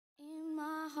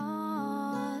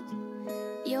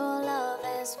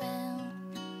has found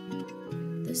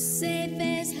the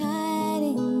safest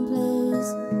hiding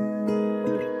place.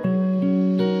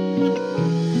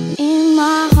 In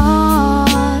my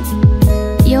heart,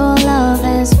 your love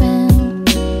has found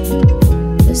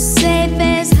the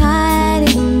safest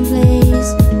hiding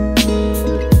place.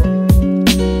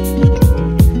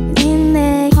 In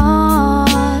their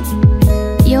heart,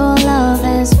 your love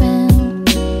has found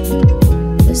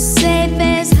the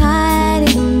safest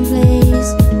hiding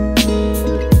place.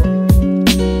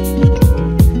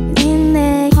 In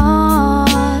their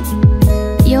heart,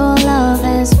 your love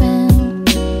has found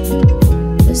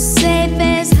the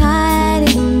safest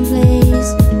hiding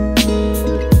place.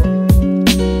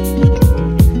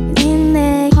 In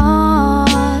their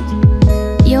heart,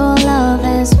 your love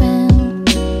has found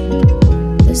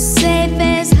the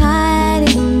safest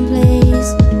hiding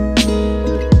place.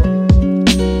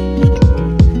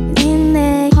 In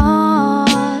their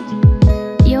heart,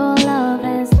 your love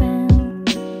has found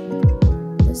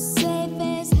the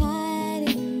safest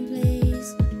hiding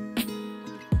place.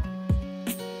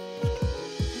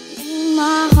 In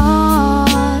my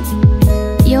heart,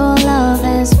 your love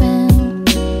has found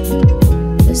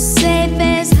the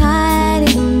safest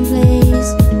hiding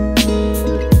place.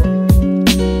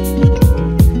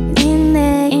 In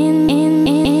their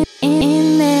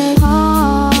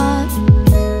heart,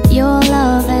 your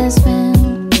love has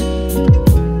found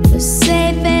the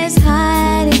safest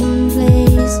hiding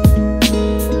place.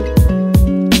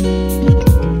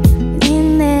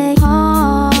 In their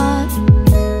heart,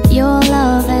 your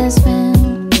love has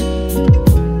found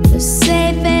the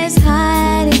safest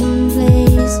hiding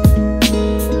place.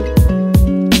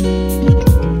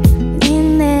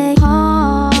 In their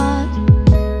heart,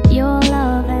 your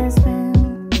love has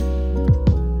found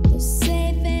the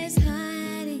safest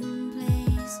hiding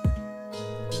place.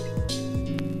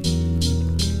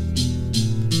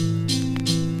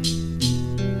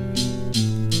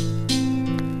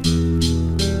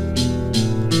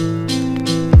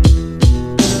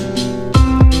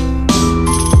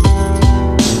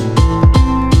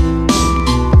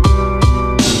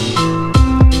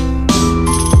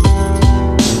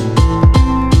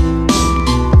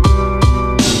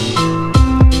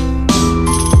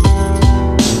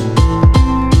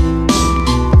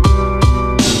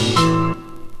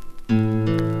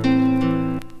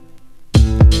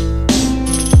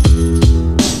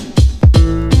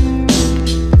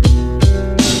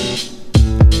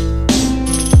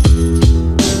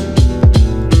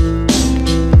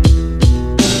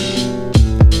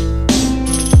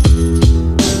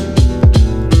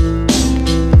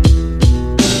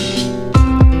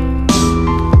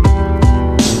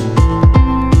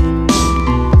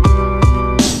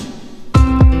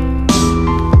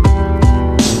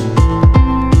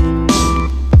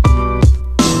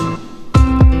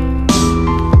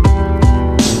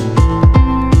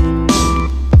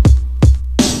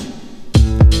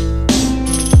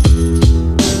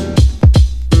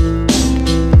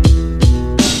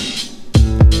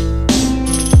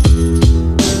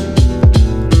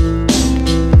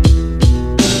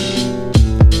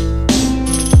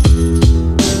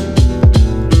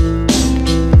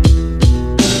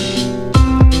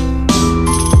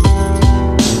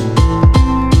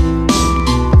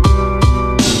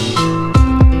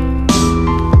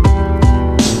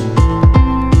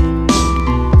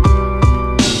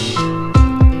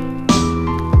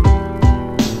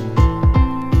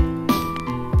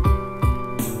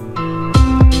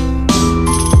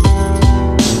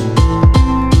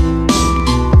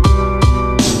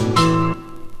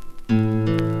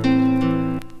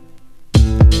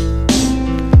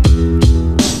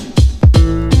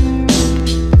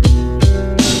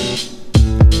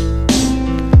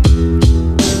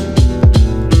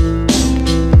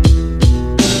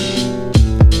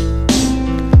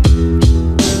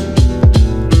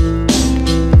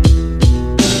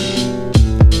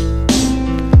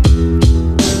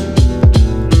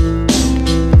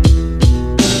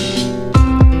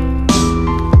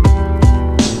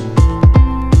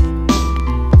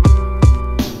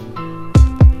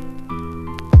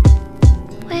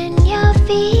 When you're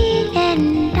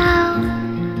feeling down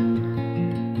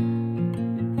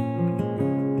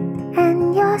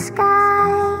and your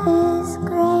sky is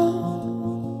gray,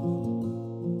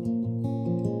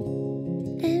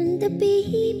 and the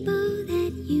people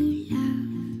that you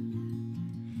love,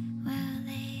 well,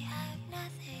 they have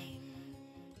nothing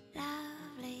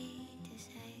lovely to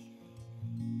say.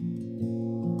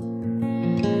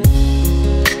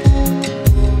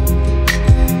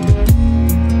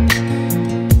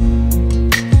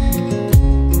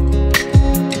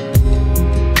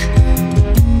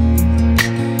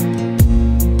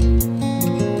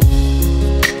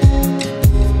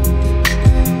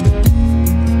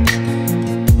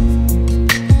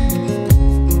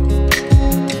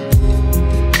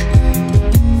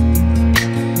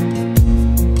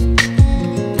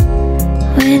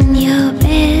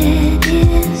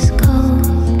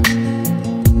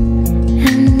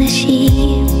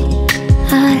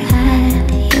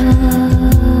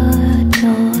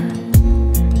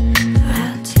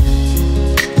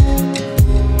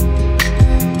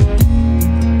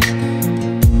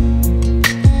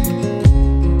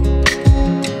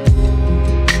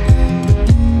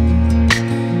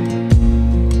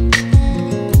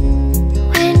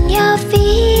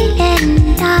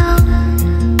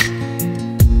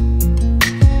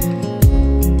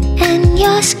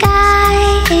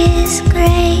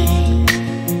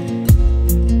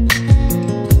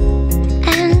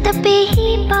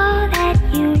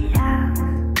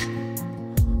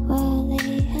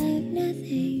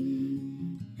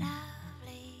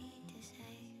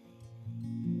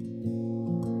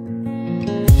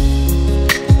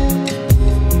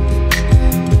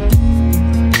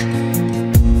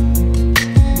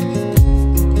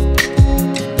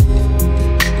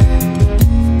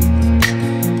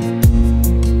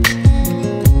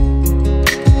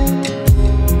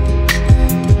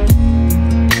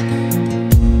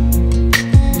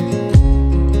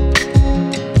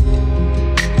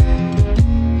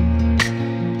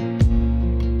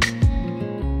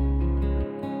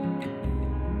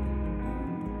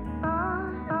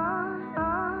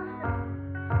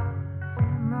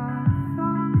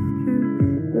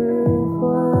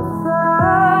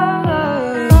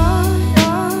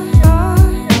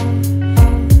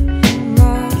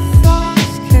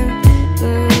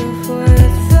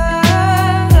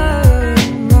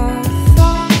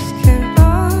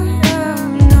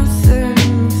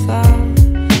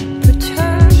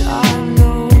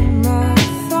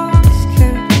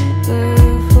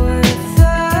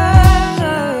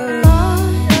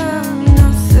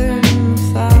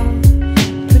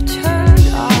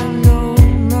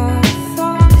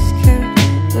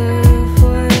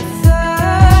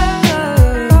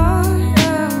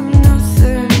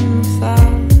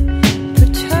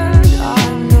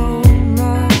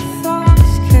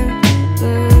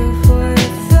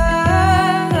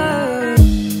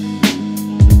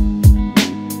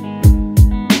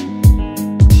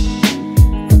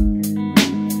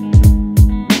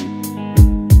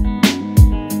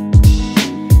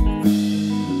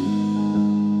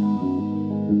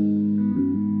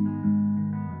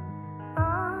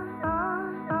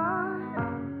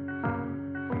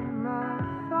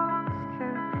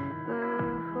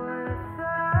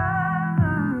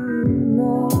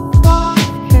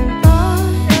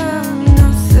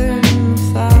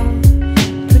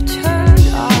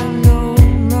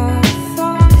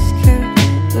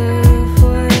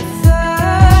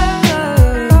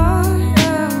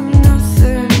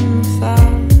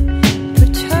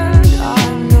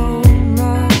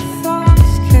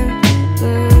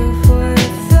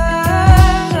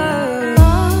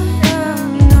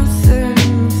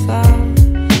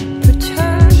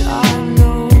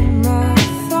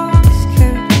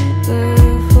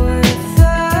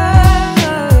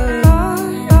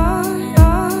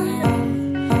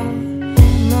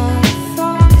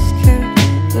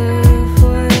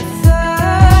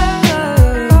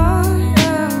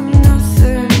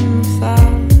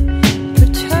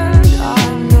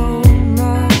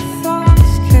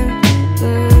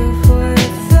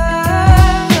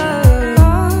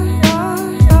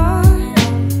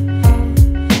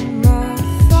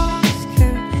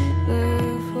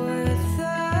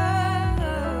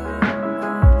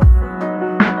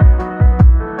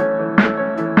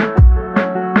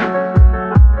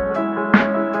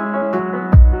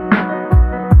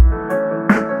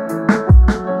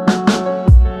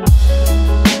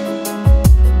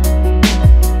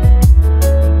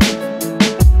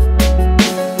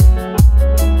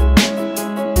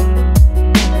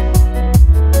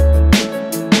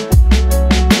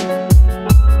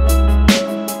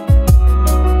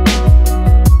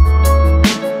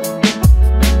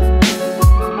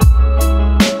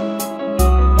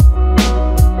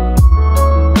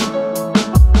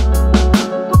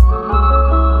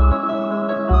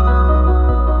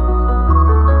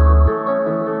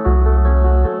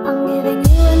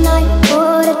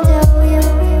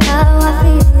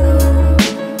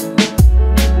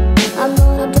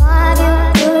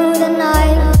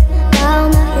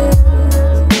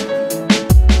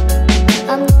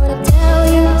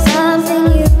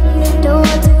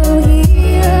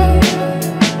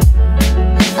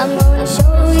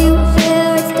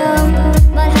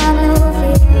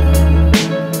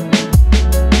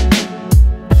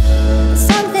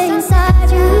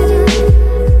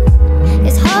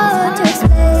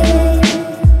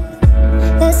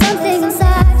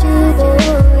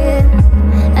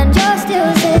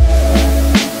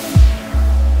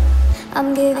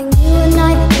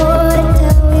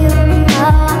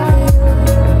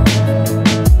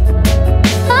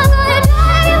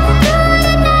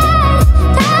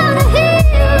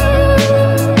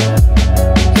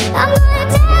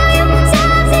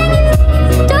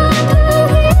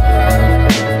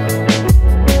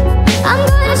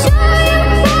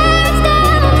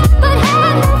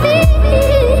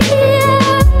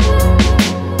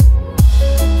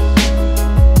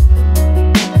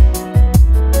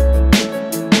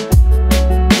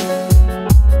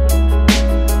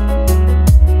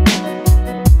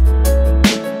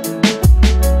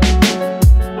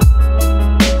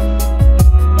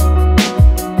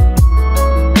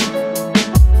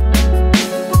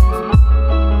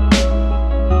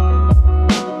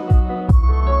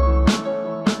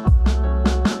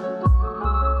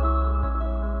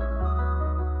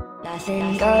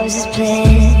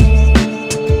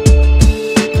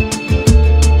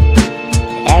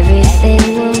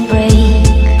 everything will break.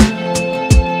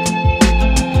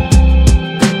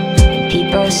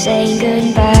 People say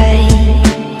goodbye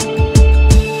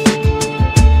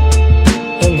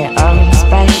in their own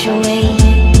special way.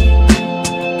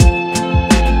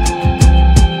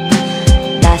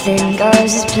 Nothing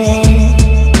goes as planned.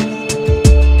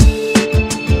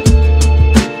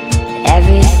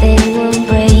 Everything will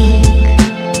break.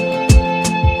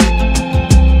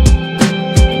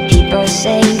 People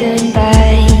say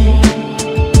goodbye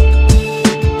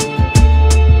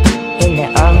in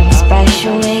their own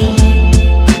special way.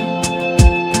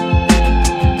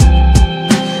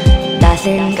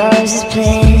 Nothing goes as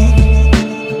planned.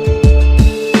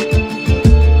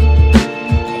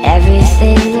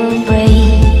 Everything will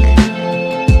break.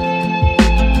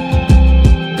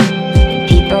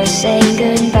 People say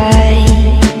goodbye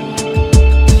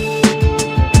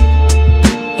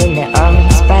in their own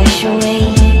special way.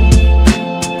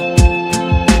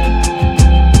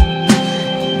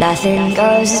 Nothing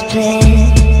goes as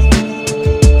planned.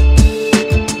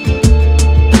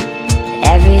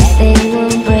 Everything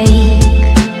will break.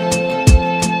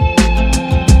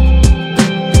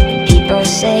 People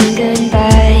say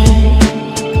goodbye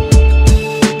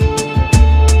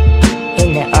in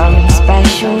their own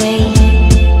special way.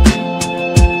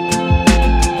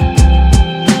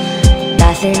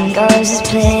 Nothing goes as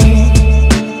planned.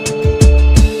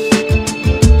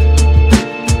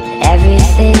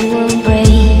 Everything will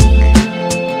break.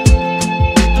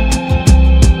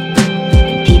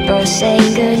 People say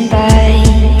goodbye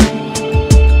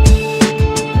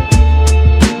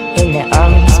in their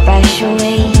own special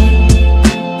way.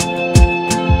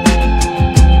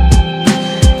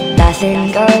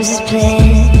 Nothing goes as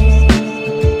planned.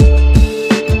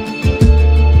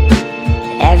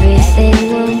 Everything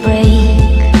will break.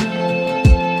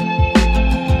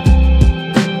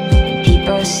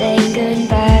 People say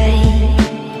goodbye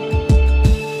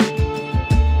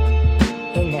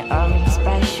in their own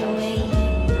special way.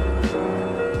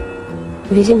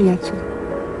 Увези меня отсюда.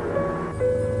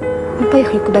 Мы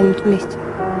поехали куда-нибудь вместе.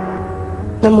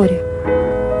 На море.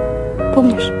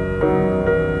 Помнишь?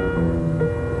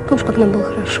 Помнишь, как нам было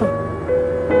хорошо?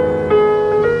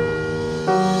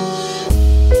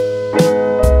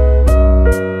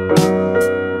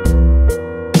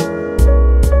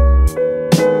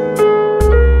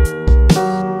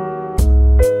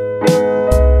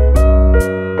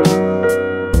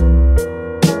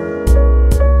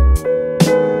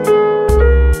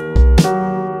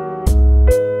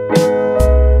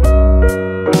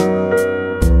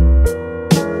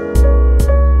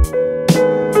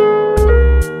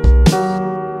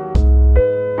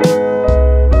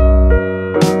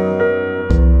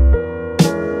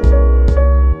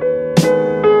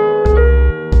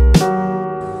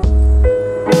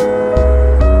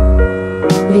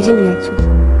 Увези меня отсюда.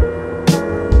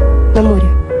 На море.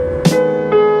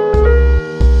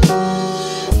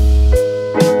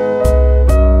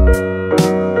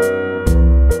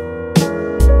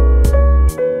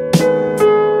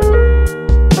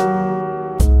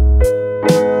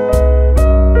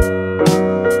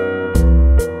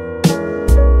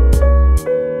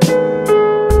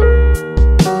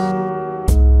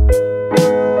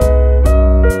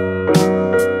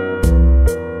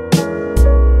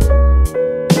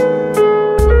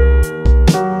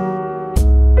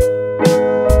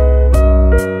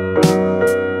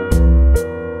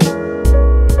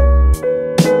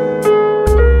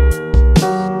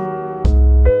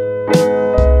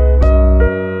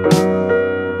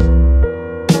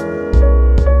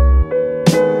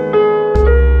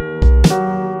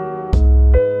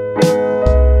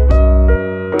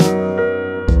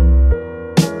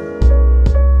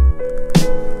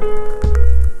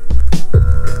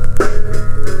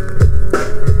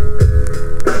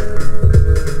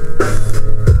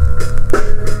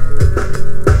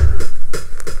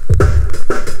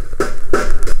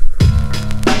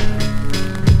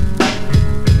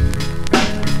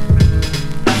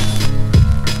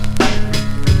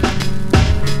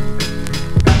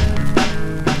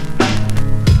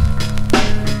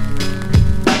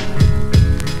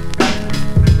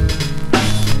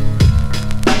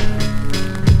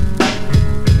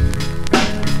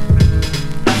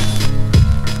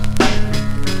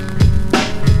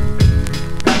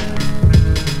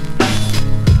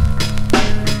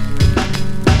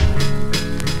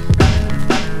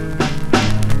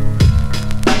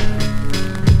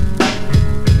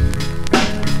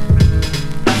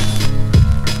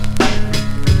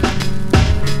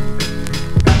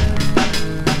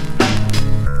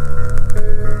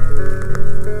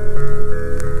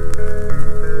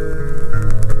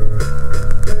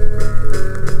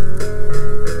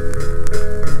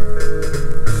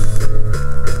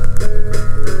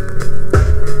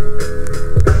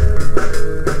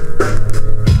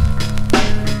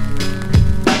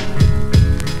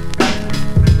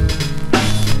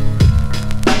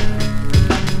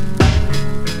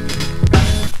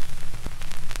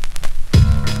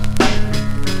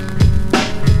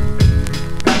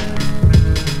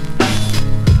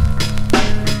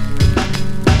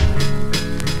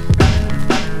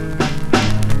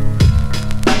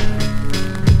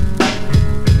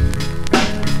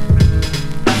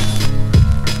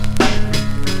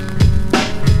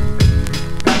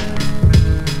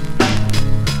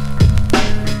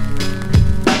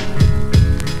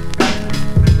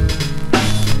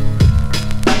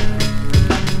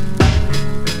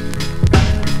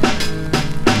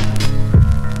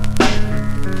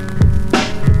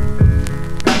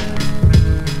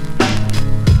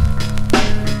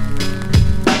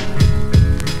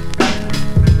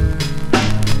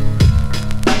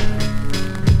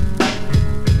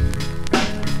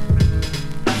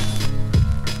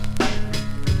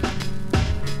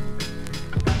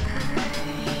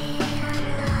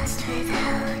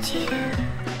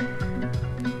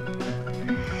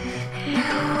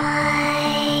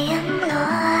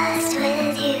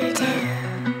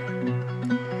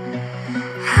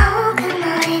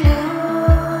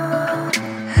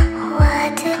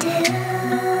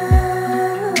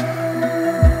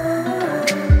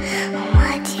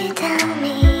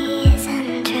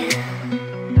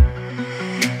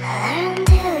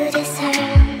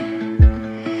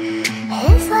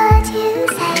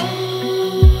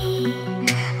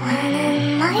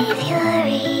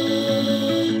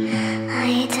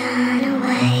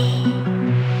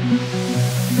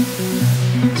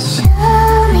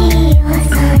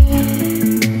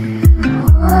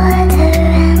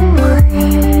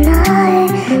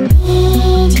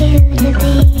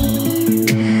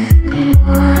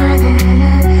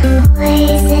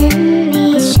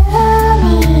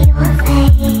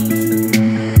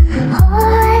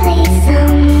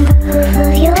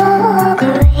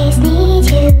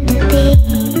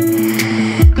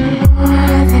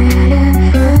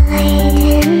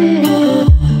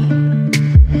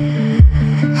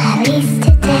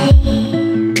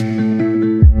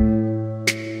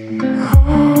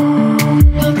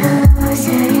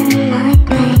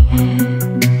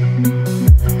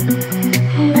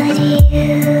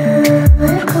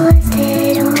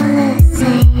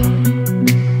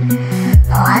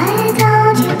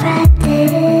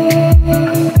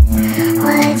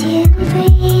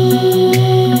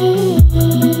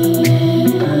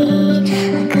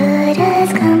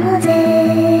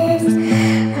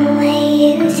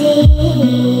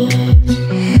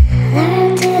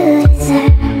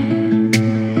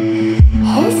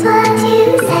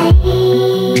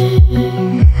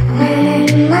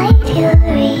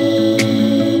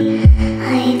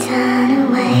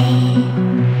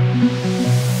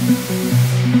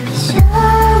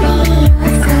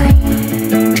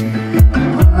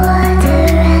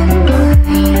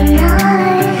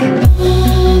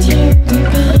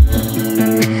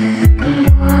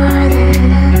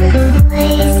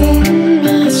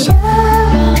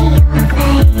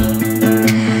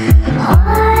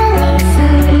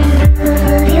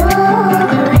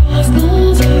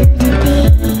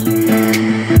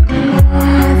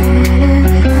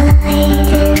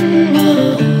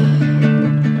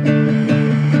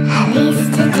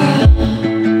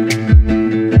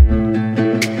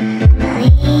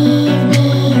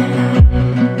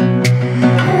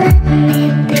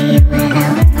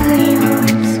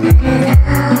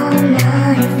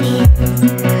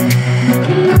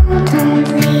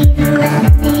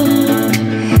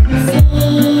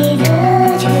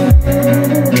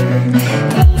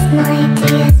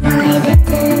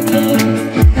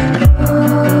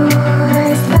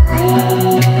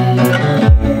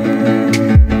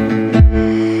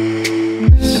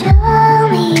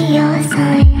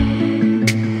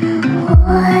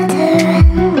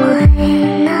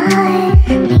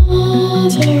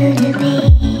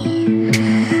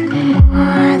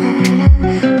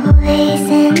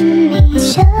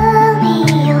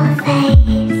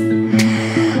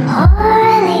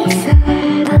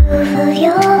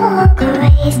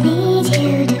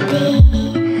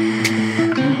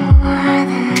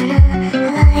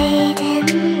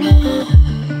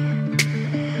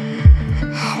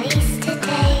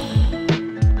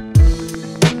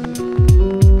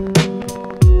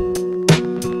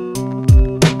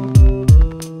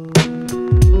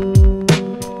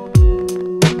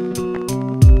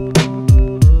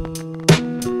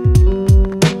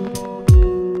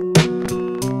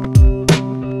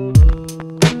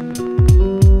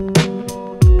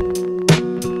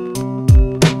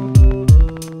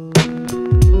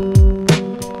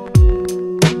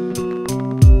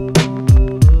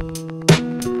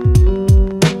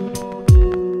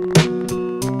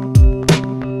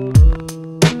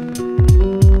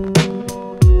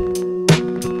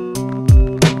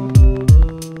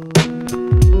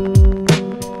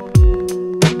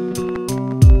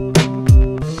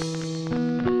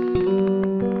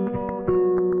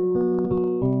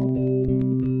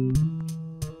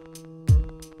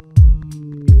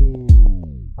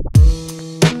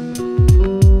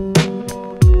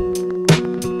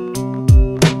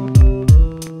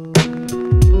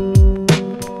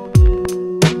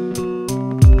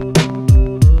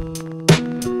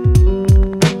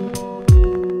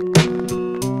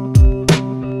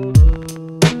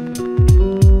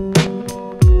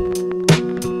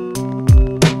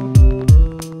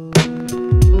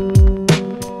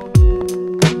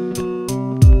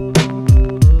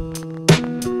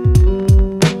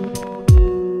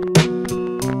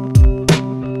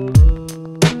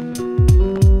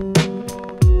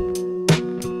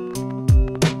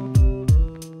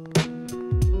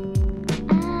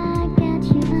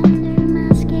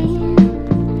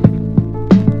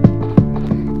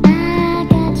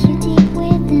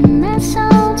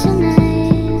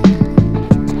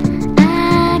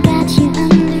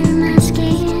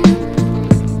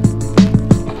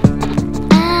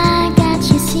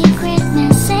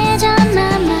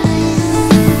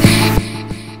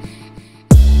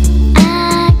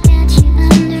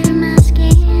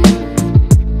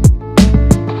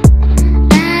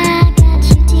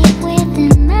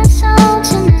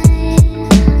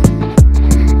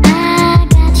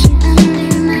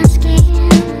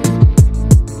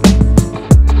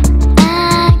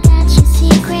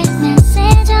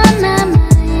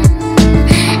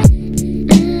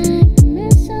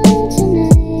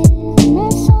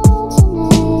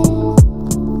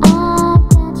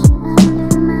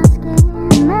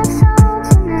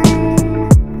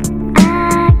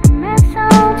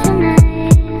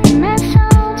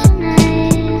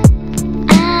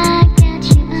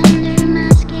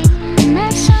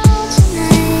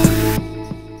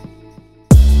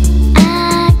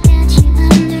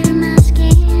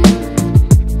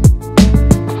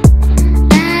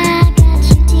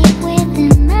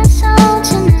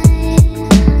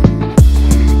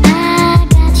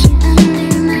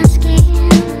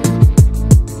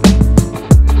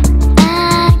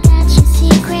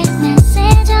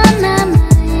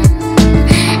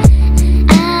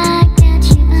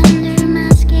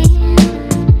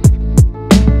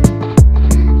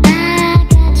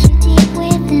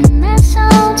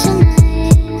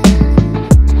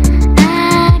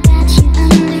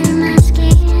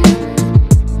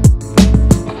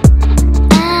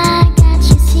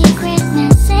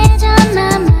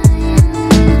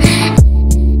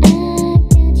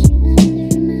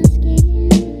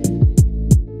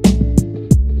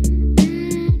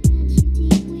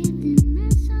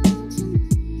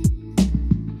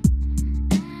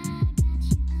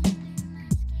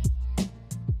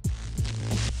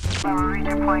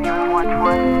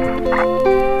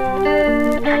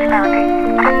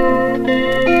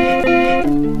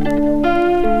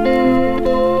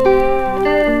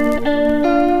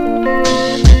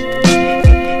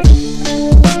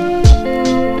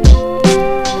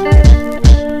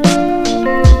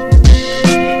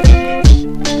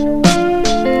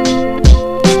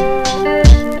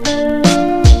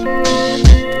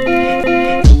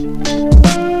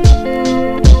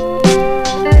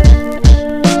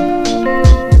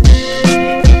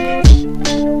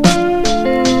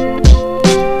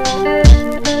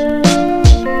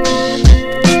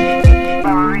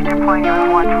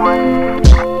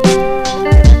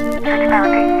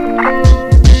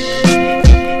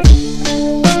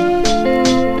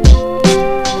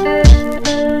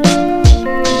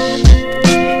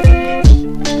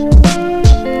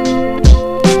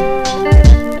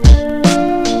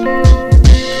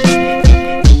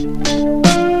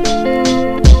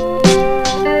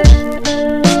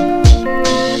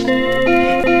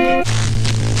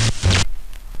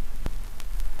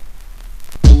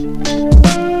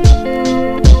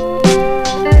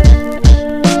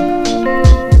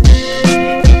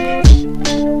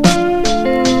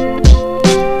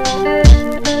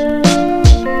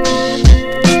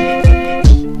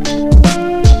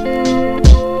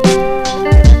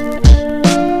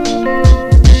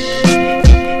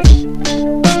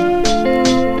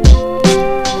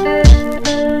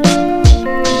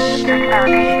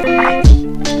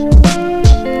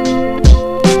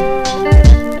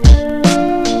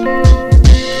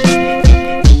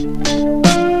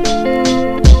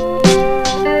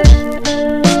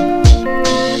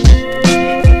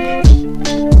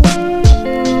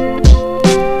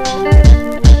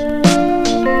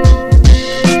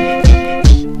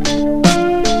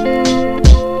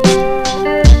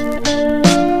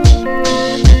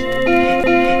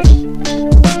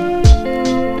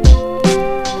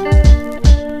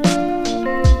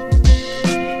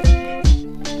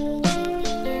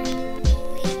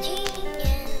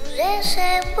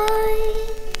 собой.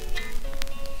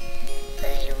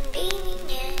 Полюби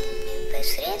меня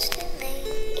непосредственной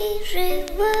и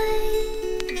живой.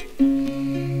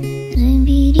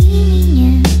 Забери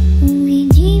меня,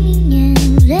 уведи меня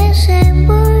за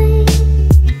собой.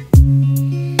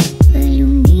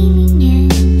 Полюби меня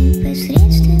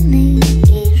непосредственной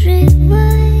и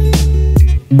живой.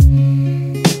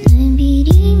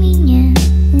 Забери меня,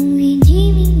 уведи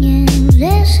меня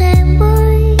за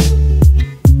собой.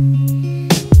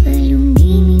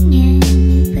 Полюби меня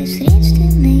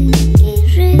непосредственной и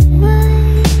живой.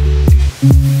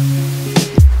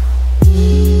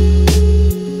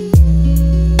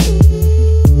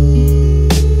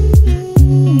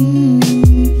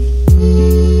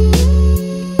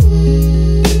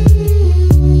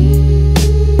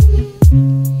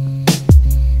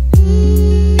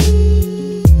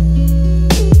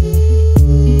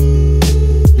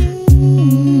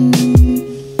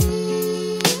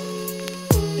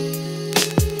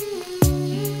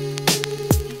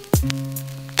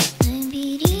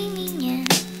 Забери меня,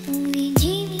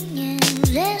 уведи меня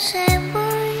за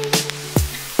собой.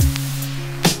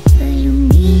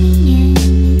 Полюби меня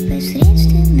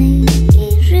непосредственной и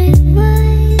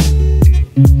живой.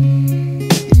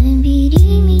 Забери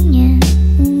меня,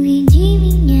 уведи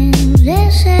меня за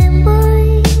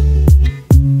собой.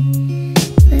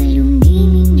 Полюби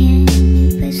меня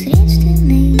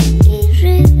непосредственной и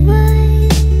живой.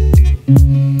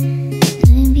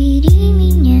 Забери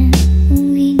меня,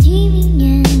 уведи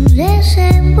меня за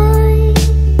собой.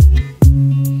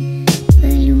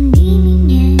 Полюби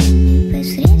меня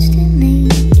непосредственной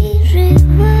и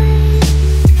живой.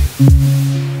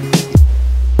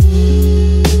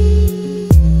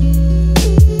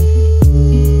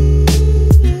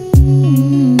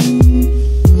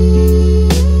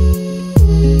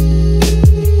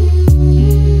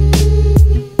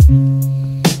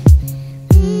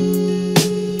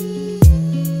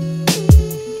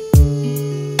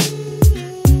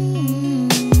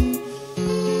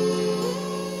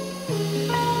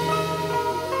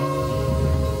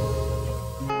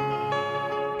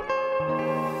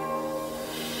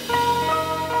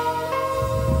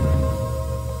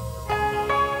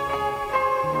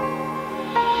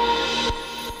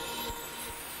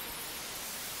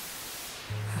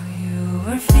 You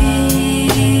were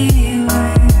feeling.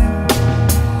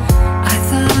 I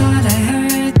thought I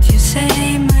heard you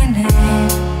say my name.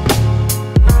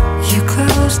 You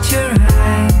closed your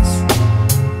eyes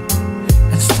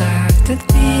and started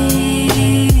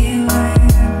feeling.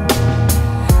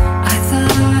 I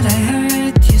thought I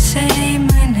heard you say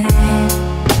my name.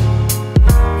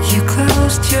 You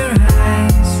closed your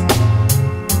eyes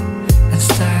and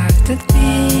started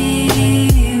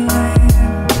feeling.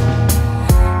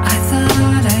 I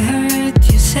thought I heard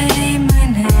you say my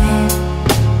name.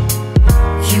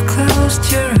 You closed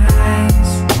your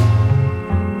eyes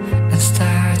and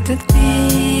started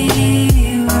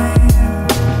feeling.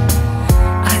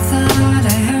 I thought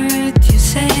I heard you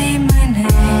say my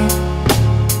name.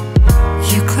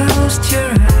 You closed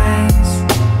your eyes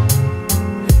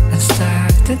and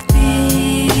started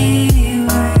feeling.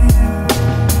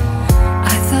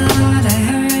 I thought I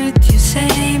heard you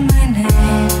say my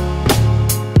name.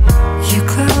 You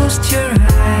closed your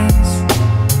eyes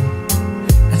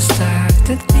and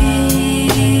started feeling.